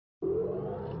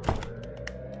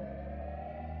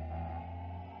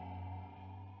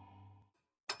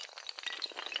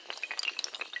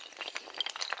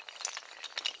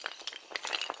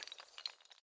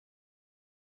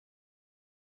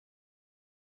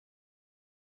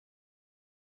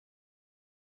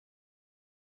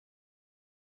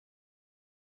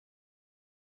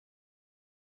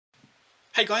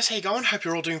Hey guys, how you going? Hope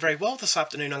you're all doing very well. This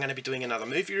afternoon I'm going to be doing another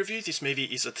movie review. This movie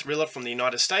is a thriller from the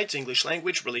United States, English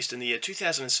language, released in the year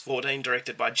 2014,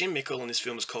 directed by Jim Mickle, and this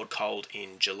film is called Cold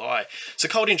in July. So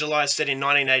Cold in July is set in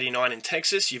 1989 in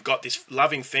Texas. You've got this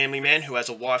loving family man who has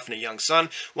a wife and a young son.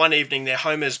 One evening their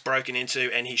home is broken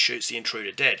into and he shoots the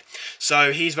intruder dead.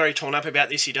 So he's very torn up about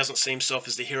this. He doesn't see himself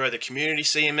as the hero the community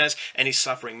see him as, and he's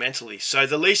suffering mentally. So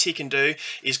the least he can do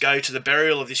is go to the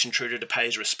burial of this intruder to pay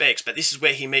his respects, but this is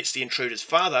where he meets the intruder's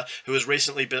father, who has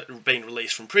recently been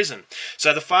released from prison.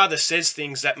 So the father says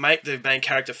things that make the main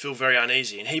character feel very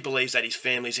uneasy, and he believes that his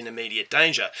family's in immediate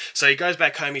danger. So he goes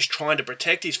back home, he's trying to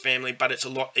protect his family, but it's a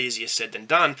lot easier said than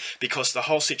done, because the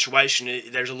whole situation,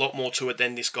 there's a lot more to it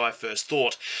than this guy first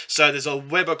thought. So there's a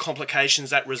web of complications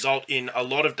that result in a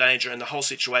lot of danger, and the whole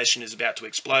situation is about to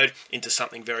explode into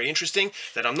something very interesting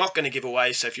that I'm not going to give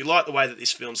away. So if you like the way that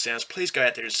this film sounds, please go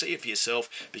out there and see it for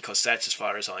yourself, because that's as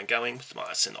far as I'm going with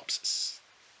my synopsis.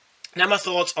 Now, my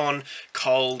thoughts on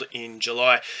Cold in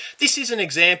July. This is an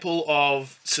example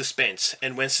of suspense,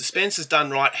 and when suspense is done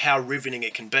right, how riveting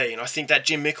it can be. And I think that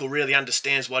Jim Mickle really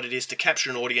understands what it is to capture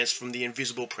an audience from the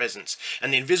invisible presence.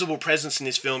 And the invisible presence in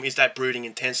this film is that brooding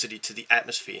intensity to the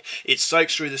atmosphere. It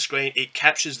soaks through the screen, it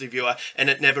captures the viewer, and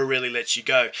it never really lets you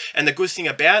go. And the good thing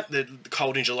about the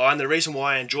Cold in July, and the reason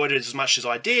why I enjoyed it as much as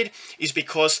I did, is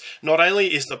because not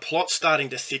only is the plot starting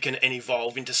to thicken and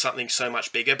evolve into something so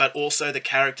much bigger, but also the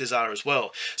characters are as well.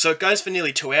 So it goes for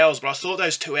nearly 2 hours, but I thought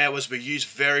those 2 hours were used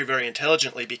very, very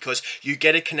intelligently, because you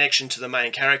get a connection to the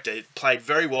main character, played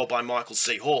very well by Michael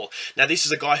C. Hall. Now, this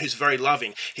is a guy who's very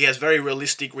loving. He has very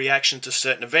realistic reaction to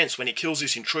certain events. When he kills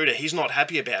this intruder, he's not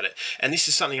happy about it. And this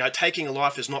is something, taking a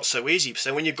life is not so easy.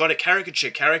 So when you've got a caricature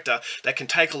character that can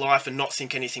take a life and not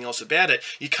think anything else about it,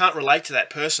 you can't relate to that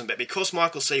person. But because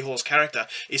Michael C. Hall's character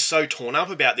is so torn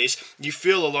up about this, you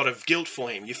feel a lot of guilt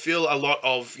for him. You feel a lot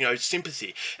of,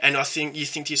 sympathy. And I think you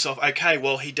think to yourself, okay,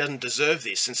 well, he doesn't deserve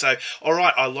this. And so, all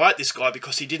right, I like this guy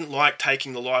because he didn't like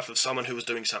taking the life of someone who was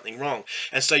doing something wrong.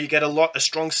 And so you get a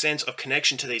strong sense of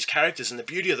connection to these characters. And the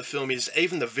beauty of the film is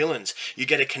even the villains you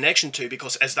get a connection to,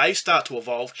 because as they start to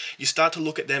evolve, you start to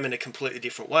look at them in a completely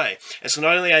different way. And so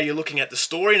not only are you looking at the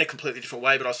story in a completely different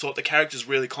way, but I thought the characters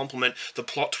really complement the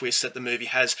plot twists that the movie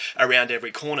has around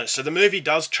every corner. So the movie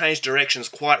does change directions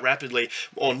quite rapidly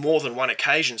on more than one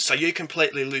occasion. So you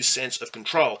completely lose sense of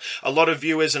control. A lot of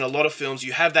viewers and a lot of films,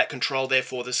 you have that control,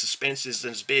 therefore the suspense isn't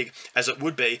as big as it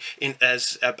would be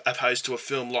as opposed to a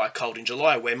film like Cold in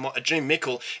July, where Jim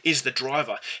Mickle is the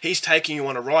driver. He's taking you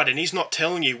on a ride and he's not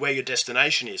telling you where your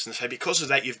destination is. And so because of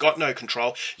that, you've got no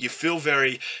control. You feel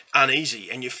very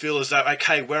uneasy and you feel as though,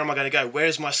 okay, where am I going to go?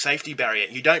 Where's my safety barrier?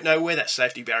 You don't know where that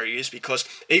safety barrier is, because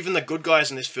even the good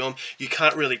guys in this film, you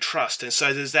can't really trust. And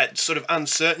so there's that sort of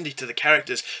uncertainty to the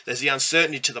characters. There's the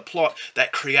uncertainty to the plot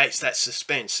that creates that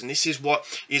suspense. And this is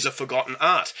what is a forgotten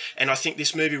art. And I think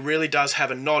this movie really does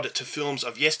have a nod to films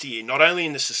of yesteryear, not only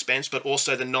in the suspense, but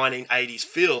also the 1980s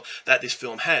feel that this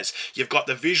film has. You've got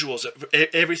the visuals,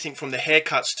 everything from the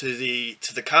haircuts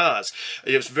to the cars.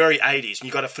 It was very 80s. And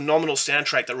you've got a phenomenal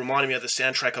soundtrack that reminded me of the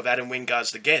soundtrack of Adam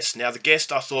Wingard's The Guest. Now, The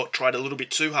Guest, I thought, tried a little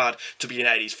bit too hard to be an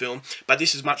 80s film, but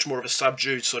this is much more of a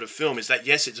subdued sort of film. Is that,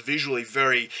 yes, it's visually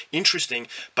very interesting,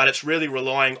 but it's really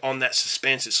relying on that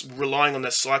suspense. It's relying on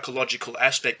that psychological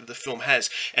aspect that the film has.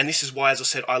 And this is why, as I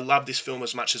said, I love this film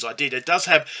as much as I did. It does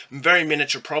have very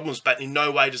miniature problems, but in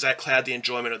no way does that cloud the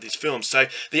enjoyment of this film. So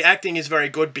the acting is very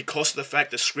good because of the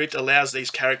fact the script allows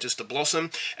these characters to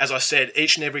blossom. As I said,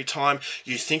 each and every time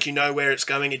you think you know where it's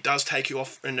going, it does take you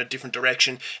off in a different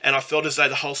direction. And I felt as though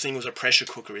the whole thing was a pressure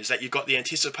cooker, is that you've got the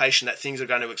anticipation that things are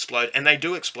going to explode, and they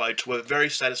do explode to a very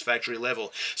satisfactory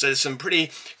level. So there's some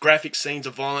pretty graphic scenes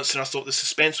of violence, and I thought the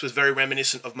suspense was very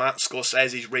reminiscent of Martin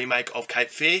Scorsese's remake of Cape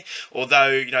Fear. Although,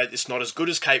 it's not as good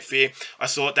as Cape Fear, I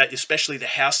thought that especially the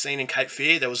house scene in Cape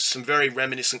Fear, there was some very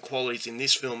reminiscent qualities in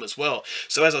this film as well.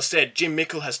 So as I said, Jim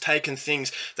Mickle has taken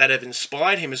things that have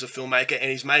inspired him as a filmmaker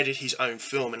and he's made it his own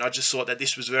film. And I just thought that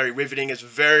this was very riveting. It's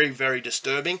very, very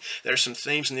disturbing. There are some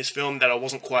themes in this film that I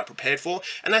wasn't quite prepared for.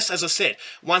 And that's, as I said,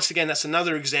 once again, that's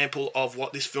another example of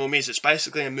what this film is. It's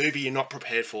basically a movie you're not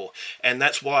prepared for. And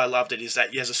that's why I loved it, is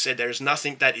that, as I said, there is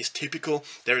nothing that is typical.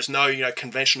 There is no,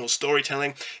 conventional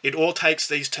storytelling. It all takes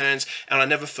these turns, and I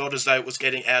never felt as though it was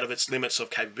getting out of its limits of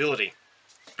capability.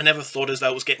 I never thought as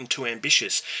though it was getting too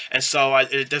ambitious, and so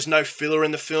there's no filler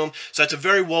in the film, so it's a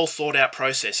very well thought out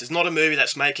process. It's not a movie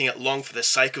that's making it long for the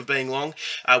sake of being long,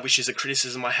 which is a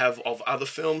criticism I have of other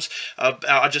films.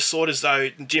 I just thought as though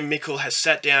Jim Mickle has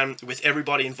sat down with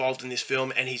everybody involved in this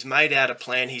film, and he's made out a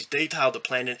plan, he's detailed the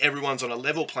plan, and everyone's on a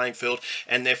level playing field,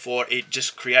 and therefore it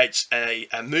just creates a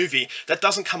movie that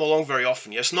doesn't come along very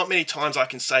often. It's not many times I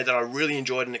can say that I really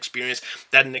enjoyed an experience,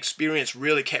 that an experience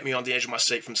really kept me on the edge of my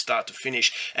seat from start to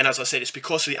finish. And as I said, it's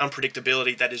because of the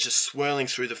unpredictability that is just swirling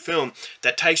through the film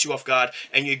that takes you off guard,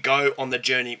 and you go on the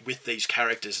journey with these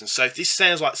characters. And so if this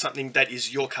sounds like something that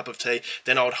is your cup of tea,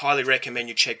 then I would highly recommend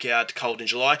you check out Cold in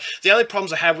July. The only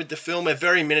problems I have with the film are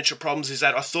very miniature problems, is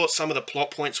that I thought some of the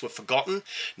plot points were forgotten.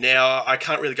 Now, I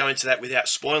can't really go into that without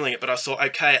spoiling it, but I thought,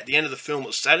 okay, at the end of the film it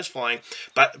was satisfying,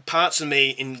 but parts of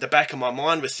me in the back of my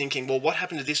mind were thinking, well, what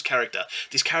happened to this character?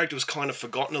 This character was kind of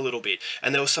forgotten a little bit.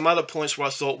 And there were some other points where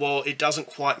I thought, well, it doesn't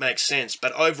quite make sense.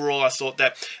 But overall, I thought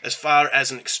that as far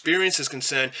as an experience is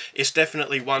concerned, it's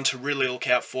definitely one to really look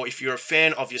out for. If you're a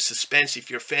fan of your suspense, if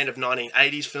you're a fan of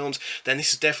 1980s films, then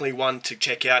this is definitely one to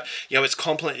check out. You know,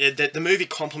 the movie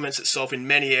complements itself in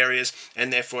many areas,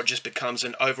 and therefore it just becomes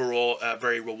an overall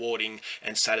very rewarding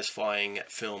and satisfying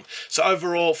film. So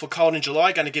overall, for Cold in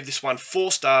July, going to give this one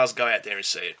 4 stars. Go out there and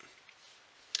see it.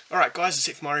 Alright guys, that's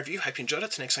it for my review. Hope you enjoyed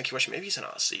it. Till next time, keep watching movies, and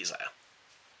I'll see you later.